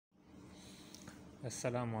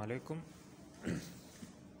Assalamu alaikum.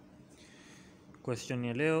 Question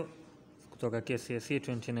ya leo kutoka Kcse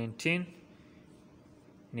 2019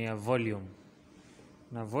 ni ya volume.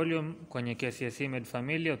 Na volume kwenye Kcse Med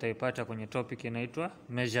Familia utaipata kwenye topic inaitwa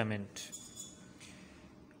measurement.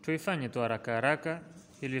 Tuifanye tu haraka haraka.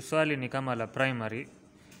 Hili swali ni kama la primary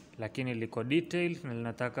lakini liko detail na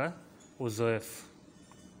linataka uzoefu.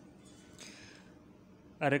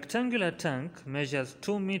 A rectangular tank measures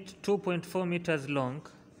 2.4 meters long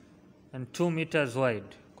and 2 meters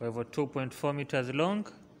wide. Kwa hivyo 2.4 meters long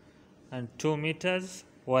and 2 meters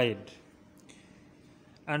wide.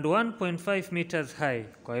 And 1.5 meters high.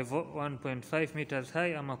 Kwa hivyo 1.5 meters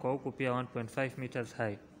high ama kwa huku pia 1.5 meters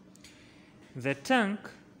high. The tank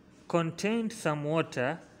contained some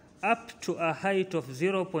water up to a height of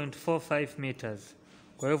 0.45 meters.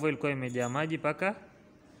 Kwa hivyo ilikuwa imejaa maji paka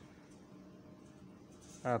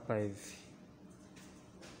hapa hivi.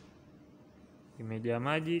 Imejaa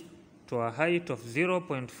maji to a height of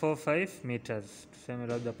 0.45 meters. Tuseme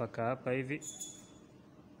labda paka hapa hivi.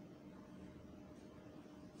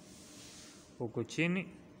 Huku chini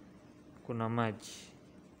kuna maji.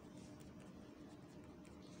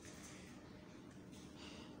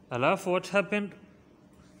 Alafu what happened?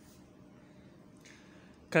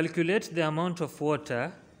 Calculate the amount of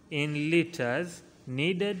water in liters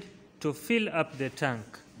needed to fill up the tank.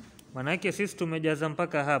 Manake sisi tumejaza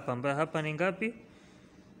mpaka hapa, ambayo hapa ni ngapi?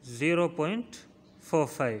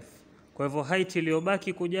 0.45. Kwa hivyo height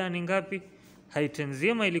iliyobaki kujaa ni ngapi? Height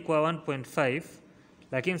nzima ilikuwa 1.5,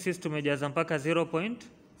 lakini sisi tumejaza mpaka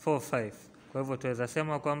 0.45. Kwa hivyo tuweza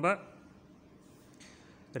sema kwamba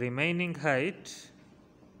remaining height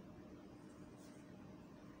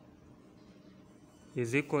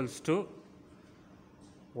is equals to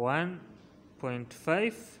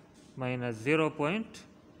 1.5 minus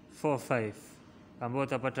 0.45, ambao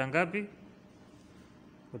utapata ngapi?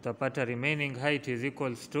 Utapata remaining height is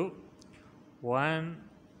equals to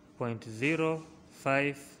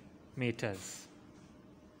 1.05 meters.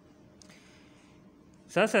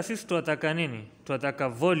 Sasa sisi tunataka nini? Tunataka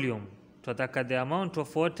volume. Tunataka the amount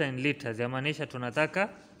of water in liters. Yamaanisha tunataka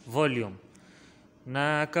volume.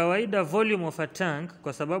 Na kawaida volume of a tank,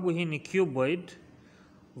 kwa sababu hii ni cuboid,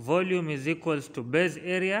 volume is equals to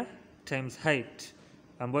base area times height,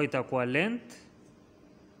 ambayo itakuwa length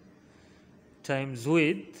times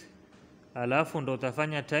width, alafu ndo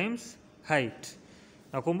utafanya times height.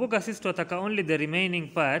 Nakumbuka sisi tunataka only the remaining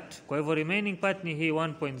part, kwa hivyo remaining part ni hii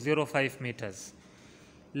 1.05 meters.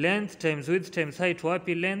 Length times width times height,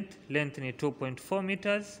 wapi length? Length ni 2.4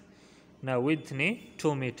 meters na width ni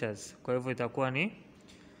 2 meters. Kwa hivyo itakuwa ni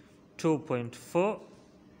 2.4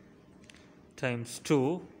 times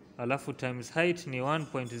 2, alafu times height ni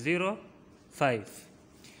 1.05.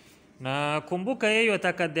 Na kumbuka yeye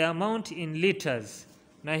ataka the amount in liters.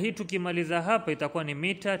 Na hii tukimaliza hapa itakuwa ni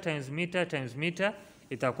meter times meter times meter,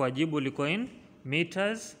 itakuwa jibu liko in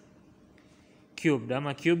meters cubed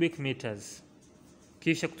ama cubic meters.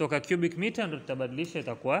 Kisha kutoka cubic meter ndo tutabadilisha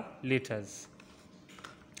itakuwa liters.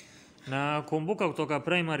 Na kumbuka kutoka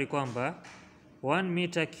primary kwamba 1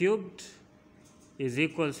 meter cubed is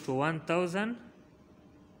equals to 1000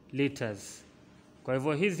 liters. Kwa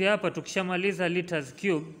hivyo hizi hapa tukishamaliza liters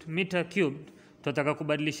cubed, meter cubed, tutataka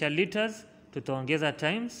kubadilisha liters, tutaongeza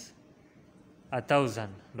times 1000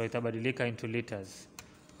 ndio itabadilika into liters.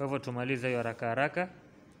 Kwa hivyo tumaliza hiyo haraka haraka.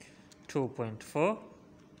 2.4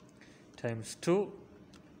 times 2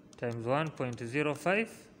 times 1.05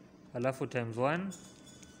 alafu times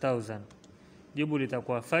 1000. Jibu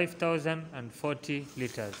litakuwa 5040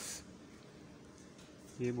 liters.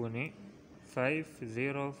 Jibu ni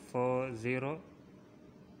 5040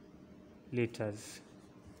 liters.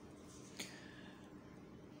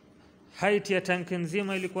 Height ya tanki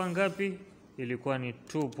nzima ilikuwa ngapi? Ilikuwa ni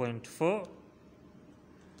 2.4.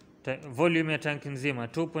 Volume ya tanki nzima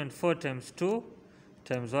 2.4 times 2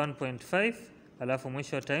 times 1.5 alafu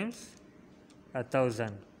mwisho times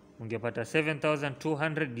 1000. Ungepata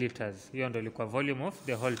 7200 liters. Hiyo ndio ilikuwa volume of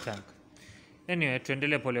the whole tank. Anyway,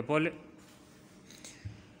 tuendelee pole pole.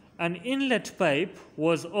 An inlet pipe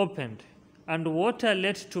was opened and water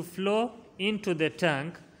let to flow into the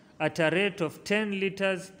tank at a rate of 10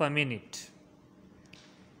 liters per minute.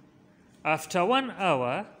 After 1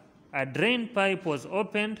 hour, a drain pipe was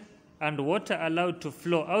opened and water allowed to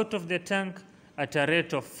flow out of the tank at a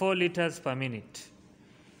rate of 4 liters per minute.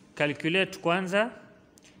 Calculate kwanza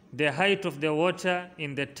the height of the water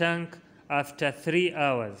in the tank after 3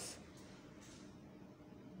 hours.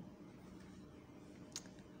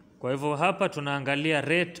 Kwa hivyo hapa tunaangalia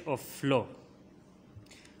rate of flow.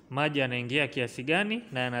 Maji yanaingia kiasi gani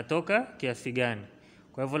na yanatoka kiasi gani.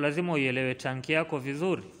 Kwa hivyo lazima uielewe tanki yako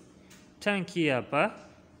vizuri. Tanki hapa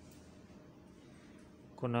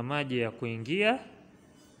kuna maji ya kuingia,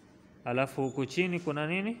 alafu huku chini kuna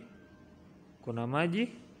nini? Kuna maji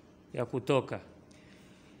ya kutoka.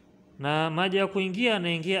 Na maji ya kuingia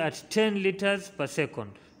yanaingia at 10 liters per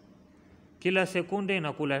second. Kila sekunde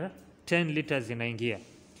inakula 10 liters inaingia.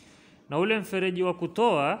 Na ule mfereji wa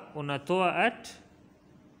kutoa unatoa at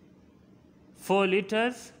 4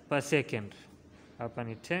 liters per second. Hapa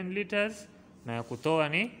ni 10 liters na ya kutoa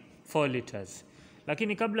ni 4 liters.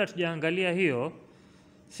 Lakini kabla tujaangalia hiyo,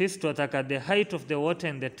 sisi tunataka the height of the water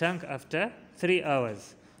in the tank after 3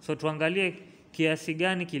 hours. So tuangalie kiasi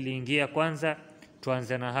gani kiliingia kwanza,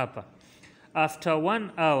 tuanze na hapa. After 1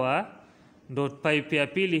 hour ndo pipe ya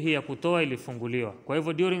pili hii ya kutoa ilifunguliwa. Kwa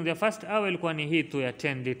hivyo during the first hour ilikuwa ni hii tu ya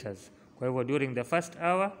 10 liters. Kwa hivyo during the first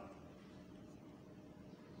hour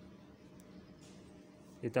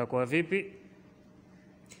itakuwa vipi?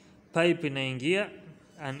 Pipe inaingia,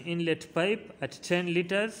 an inlet pipe at 10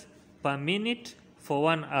 liters per minute for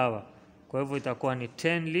 1 hour. Kwa hivyo itakuwa ni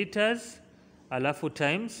 10 liters alafu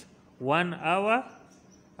times 1 hour,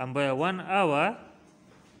 ambayo 1 hour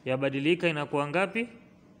yabadilika inakuwa ngapi?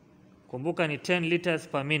 Kumbuka ni 10 liters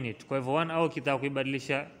per minute. Kwa hivyo 1 hour kitaka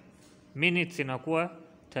kuibadilisha minutes inakuwa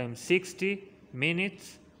times 60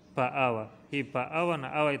 minutes per hour. Hii per hour na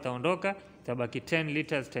hour itaondoka, itabaki 10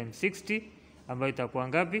 liters times 60, ambayo itakuwa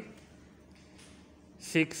ngapi?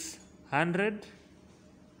 600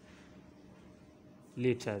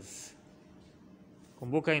 liters.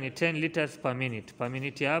 Kumbuka hii ni 10 liters per minute. Per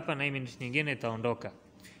minute ya hapa na hii minute nyingine itaondoka.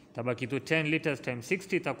 Itabaki tu 10 liters times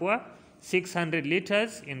 60, itakuwa 600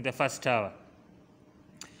 liters in the first hour.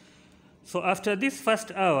 So after this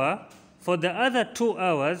first hour, for the other 2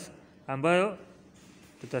 hours, ambayo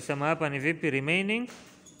tutasema hapa ni vipi? Remaining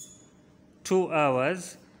 2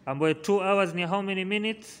 hours, ambayo 2 hours ni how many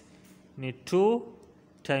minutes? Ni 2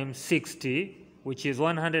 times 60, which is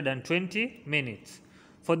 120 minutes.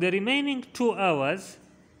 For the remaining 2 hours,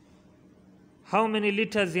 how many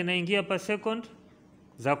liters inaingia per second?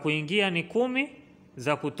 Za kuingia ni 10,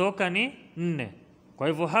 za kutoka ni 4. Kwa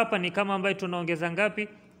hivyo hapa ni kama ambayo tunaongeza ngapi?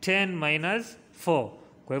 10 minus 4.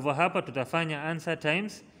 Kwa hivyo hapa tutafanya answer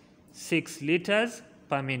times 6 liters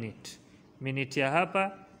per minute. Minute ya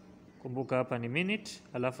hapa, kumbuka hapa ni minute,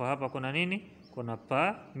 alafu hapa kuna nini? Kuna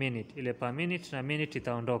per minute. Ile per minute na minute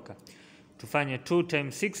itaondoka. Tufanye 2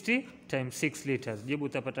 times 60 times 6 liters. Jibu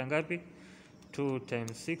utapata ngapi? 2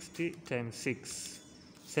 times 60 times 6.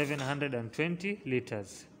 720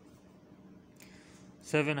 liters.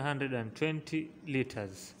 720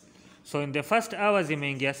 liters. So in the first hours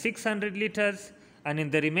imeingia 600 liters and in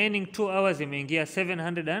the remaining 2 hours imeingia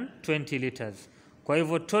 720 liters. Kwa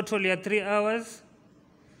hivyo total ya 3 hours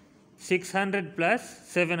 600 plus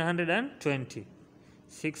 720.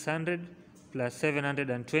 600 plus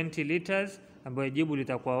 720 liters, ambayo jibu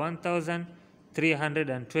litakuwa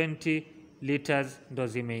 1320 liters ndo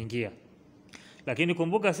zimeingia. Lakini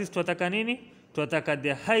kumbuka sisi tunataka nini? Tunataka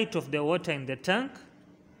the height of the water in the tank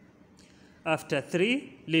after 3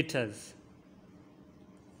 liters.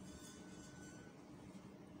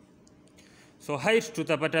 So height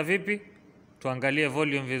tutapata vipi? Tuangalie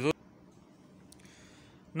volume vizuri.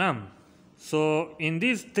 Naam. So in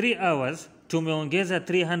these 3 hours tumeongeza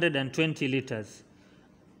 320 liters.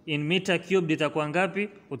 In meter cubed itakuwa ngapi?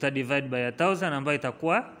 Utadivide by 1000, ambayo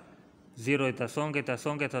itakuwa 0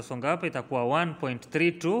 itasonga hapa, itakuwa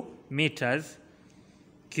 1.32 meters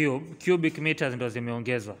cubic meters ndo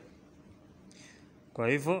zimeongezwa. Kwa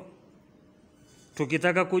hivyo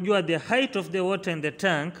tukitaka kujua the height of the water in the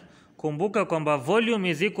tank, kumbuka kwamba volume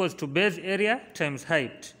is equals to base area times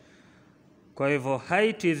height. Kwa hivyo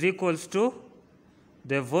height is equals to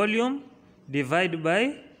the volume divided by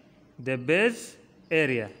the base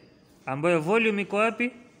area, ambayo volume iko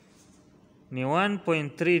wapi? Ni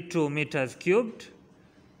 1.32 meters cubed,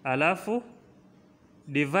 alafu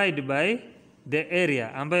divide by the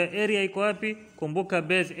area, ambayo area iko wapi? Kumbuka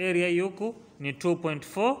base area yuko ni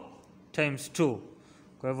 2.4 times 2.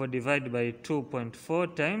 Kwa hivyo divide by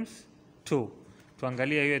 2.4 times 2.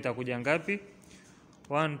 Tuangalie hiyo itakuja ngapi?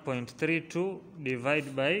 1.32 divide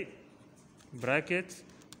by brackets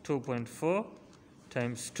 2.4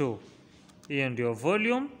 times 2. Hiyo ndio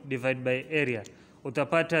volume divide by area.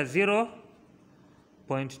 Utapata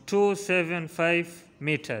 0.275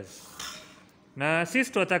 meters. Na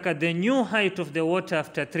sisi tunataka the new height of the water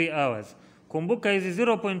after 3 hours. Kumbuka hizi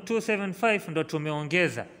 0.275 ndo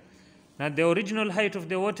tumeongeza. Na the original height of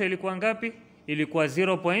the water ilikuwa ngapi? Ilikuwa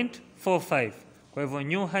 0.45. Kwa hivyo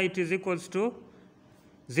new height is equals to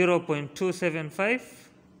 0.275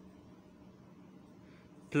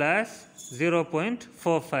 plus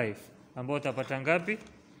 0.45 ambao utapata ngapi?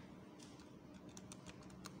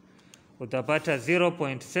 Utapata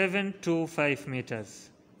 0.725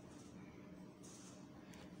 meters.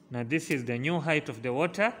 Now this is the new height of the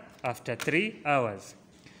water after 3 hours.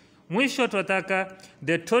 Mwisho tunataka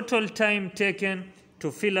the total time taken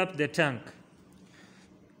to fill up the tank.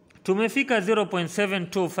 Tumefika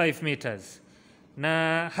 0.725 meters.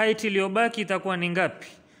 Na height iliyobaki itakuwa ni ngapi?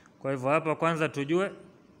 Kwa hivyo hapa kwanza tujue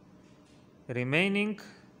remaining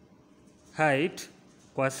height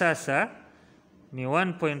kwa sasa ni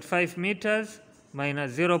 1.5 meters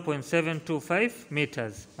minus 0.725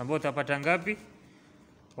 meters. Ambao utapata ngapi?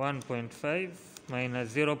 1.5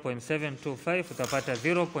 minus 0.725 utapata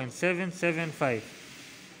 0.775.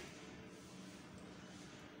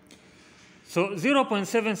 So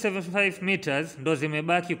 0.775 meters ndo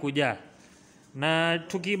zimebaki kujaa. Na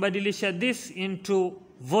tukibadilisha this into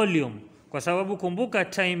volume, kwa sababu kumbuka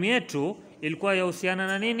time yetu ilikuwa yahusiana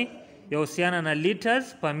na nini? Yahusiana na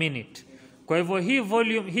liters per minute. Kwa hivyo hii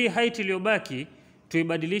volume, hii height iliyobaki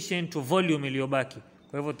tuibadilishe into volume iliyobaki.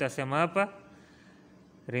 Kwa hivyo tutasema hapa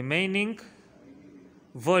remaining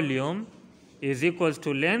volume is equals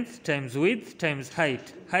to length times width times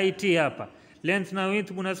height. Height hapa. Length na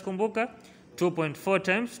width unazikumbuka? 2.4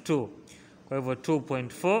 times 2. Kwa hivyo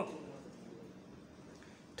 2.4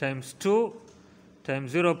 times 2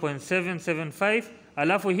 times 0.775.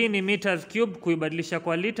 Alafu hii ni meters cube, kuibadilisha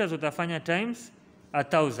kwa liters utafanya times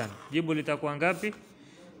 1000. Jibu litakuwa ngapi?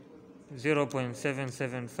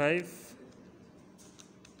 0.775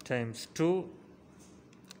 times 2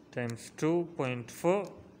 times 2.4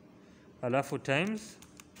 alafu times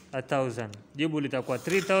 1000. Jibu litakuwa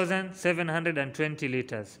 3720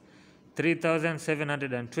 liters.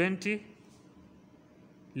 3720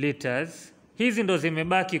 liters. Hizi ndo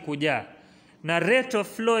zimebaki kujaa. Na rate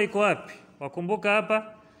of flow iko wapi? Wakumbuka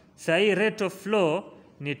hapa sahi rate of flow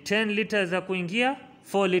ni 10 liters za kuingia,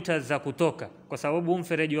 4 liters za kutoka, kwa sababu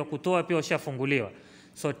mfereji wa kutoa pia ushafunguliwa.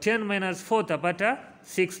 So 10 minus 4 utapata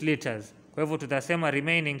 6 liters. Kwa hivyo tutasema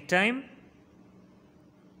remaining time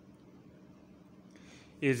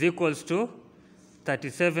is equals to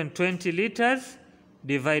 3720 liters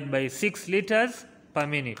divide by 6 liters per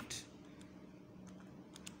minute.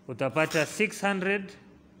 Utapata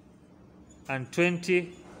 620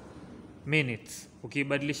 minutes.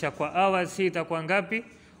 Ukibadilisha kwa hours hii itakuwa ngapi?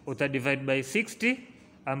 Utadivide by 60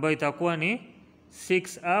 ambayo itakuwa ni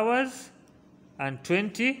 6 hours and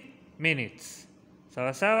 20 minutes.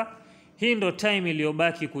 Sawa sawa? Hii ndo time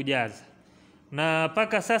iliyobaki kujaza. Na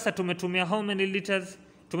paka sasa tumetumia how many liters?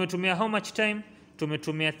 Tumetumia how much time?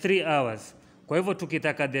 Tumetumia 3 hours. Kwa hivyo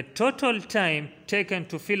tukitaka the total time taken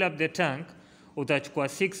to fill up the tank, utachukua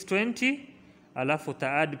 620 alafu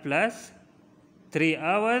uta add plus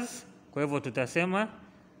 3 hours. Kwa hivyo tutasema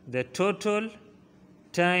the total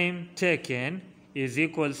time taken is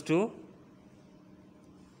equals to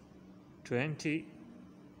 20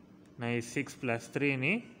 na 6 plus 3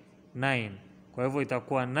 ni 9. Kwa hivyo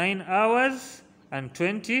itakuwa 9 hours and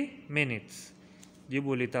 20 minutes.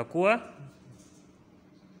 Jibu litakuwa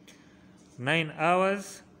 9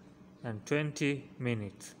 hours and 20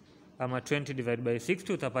 minutes. Ama 20 divided by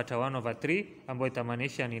 60 utapata 1/3 ambayo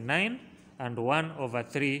itamaanisha ni 9 and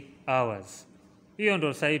 1/3 hours. Hiyo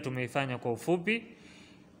ndo sahihi tumeifanya kwa ufupi.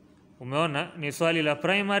 Umeona ni swali la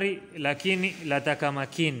primary lakini lataka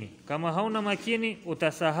makini. Kama hauna makini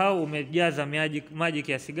utasahau umejaza maji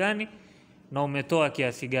kiasi gani na umetoa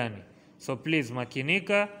kiasi gani. So please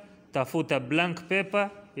makinika, tafuta blank paper.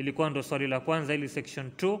 Ilikuwa ndo swali la kwanza ili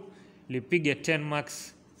section 2, lipige 10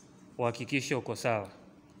 marks, uhakikishe uko sawa.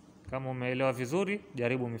 Kama umeelewa vizuri,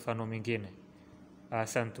 jaribu mifano mingine.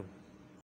 Asante.